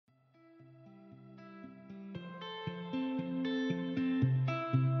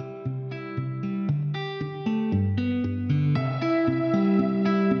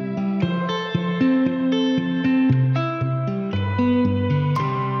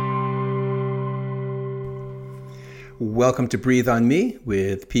Welcome to Breathe on Me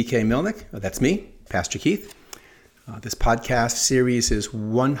with PK Milnick. That's me, Pastor Keith. This podcast series is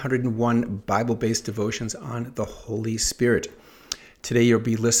 101 Bible-based devotions on the Holy Spirit. Today you'll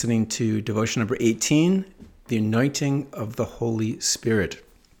be listening to devotion number 18, the anointing of the Holy Spirit.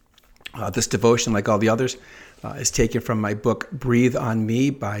 This devotion, like all the others, is taken from my book, Breathe on Me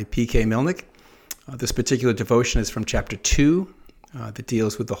by PK Milnick. This particular devotion is from chapter 2 that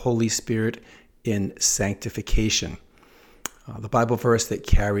deals with the Holy Spirit in sanctification. The Bible verse that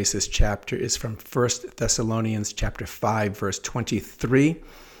carries this chapter is from 1 Thessalonians chapter 5, verse 23.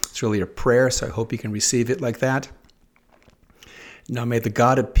 It's really a prayer, so I hope you can receive it like that. Now may the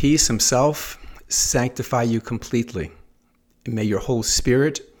God of peace himself sanctify you completely, and may your whole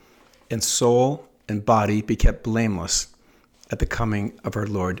spirit and soul and body be kept blameless at the coming of our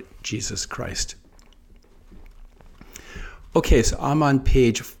Lord Jesus Christ. Okay, so I'm on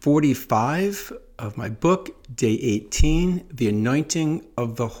page 45 of my book, day 18, the anointing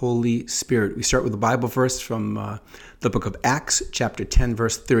of the Holy Spirit. We start with a Bible verse from the book of Acts, chapter 10,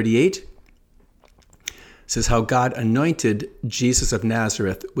 verse 38. It says, how God anointed Jesus of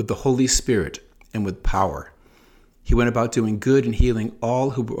Nazareth with the Holy Spirit and with power. He went about doing good and healing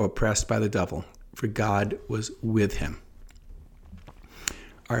all who were oppressed by the devil, for God was with him.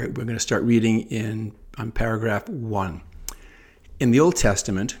 All right, we're going to start reading on paragraph 1. In the Old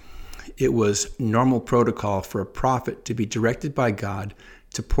Testament, it was normal protocol for a prophet to be directed by God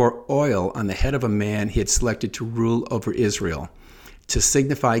to pour oil on the head of a man he had selected to rule over Israel, to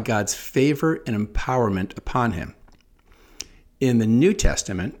signify God's favor and empowerment upon him. In the New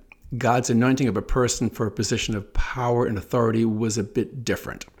Testament, God's anointing of a person for a position of power and authority was a bit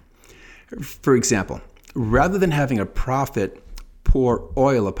different. For example, rather than having a prophet pour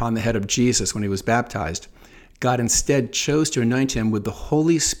oil upon the head of Jesus when he was baptized, God instead chose to anoint him with the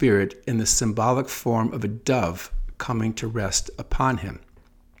Holy Spirit in the symbolic form of a dove coming to rest upon him.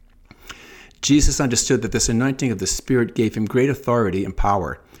 Jesus understood that this anointing of the Spirit gave him great authority and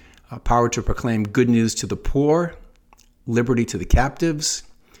power, power to proclaim good news to the poor, liberty to the captives,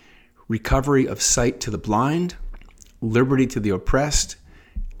 recovery of sight to the blind, liberty to the oppressed,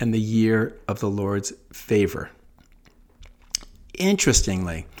 and the year of the Lord's favor.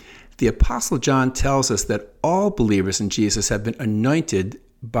 Interestingly, the Apostle John tells us that all believers in Jesus have been anointed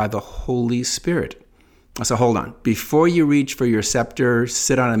by the Holy Spirit. So hold on. Before you reach for your scepter,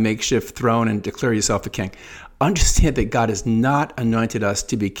 sit on a makeshift throne, and declare yourself a king, understand that God has not anointed us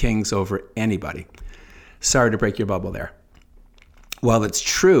to be kings over anybody. Sorry to break your bubble there. While it's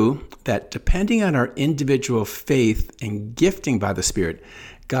true that depending on our individual faith and gifting by the Spirit,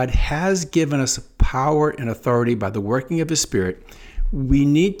 God has given us power and authority by the working of His Spirit, we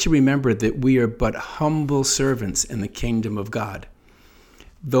need to remember that we are but humble servants in the kingdom of God.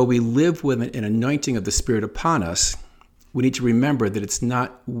 Though we live with an anointing of the Spirit upon us, we need to remember that it's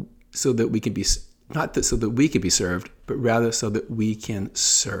not so that we can be served, but rather so that we can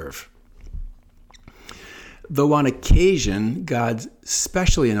serve. Though on occasion God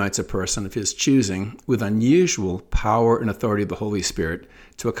specially anoints a person of his choosing with unusual power and authority of the Holy Spirit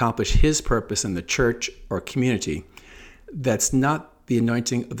to accomplish his purpose in the church or community, that's not the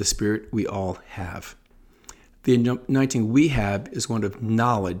anointing of the Spirit we all have. The anointing we have is one of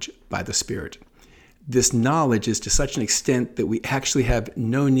knowledge by the Spirit. This knowledge is to such an extent that we actually have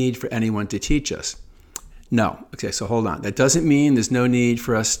no need for anyone to teach us. No. Okay, so hold on. That doesn't mean there's no need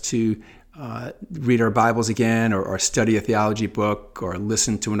for us to read our Bibles again or study a theology book or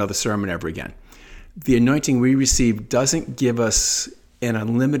listen to another sermon ever again. The anointing we receive doesn't give us an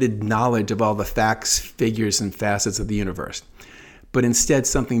unlimited knowledge of all the facts, figures, and facets of the universe, but instead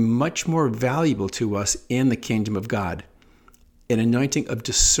something much more valuable to us in the kingdom of God, an anointing of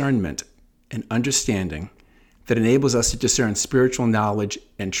discernment and understanding that enables us to discern spiritual knowledge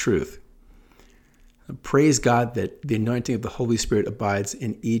and truth. Praise God that the anointing of the Holy Spirit abides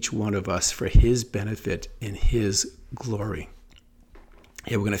in each one of us for His benefit and His glory.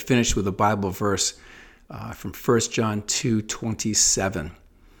 Here we're going to finish with a Bible verse from 1 John 2:27.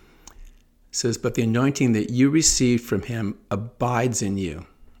 It says, but the anointing that you received from Him abides in you,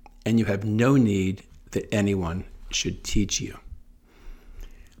 and you have no need that anyone should teach you.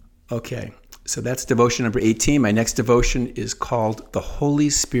 Okay, so that's devotion number 18. My next devotion is called The Holy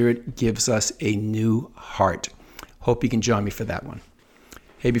Spirit Gives Us a New Heart. Hope you can join me for that one.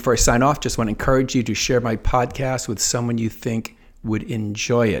 Hey, before I sign off, just want to encourage you to share my podcast with someone you think would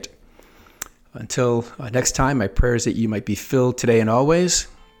enjoy it. Until next time, my prayer is that you might be filled today and always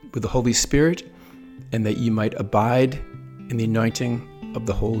with the Holy Spirit, and that you might abide in the anointing of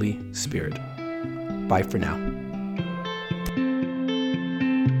the Holy Spirit. Bye for now.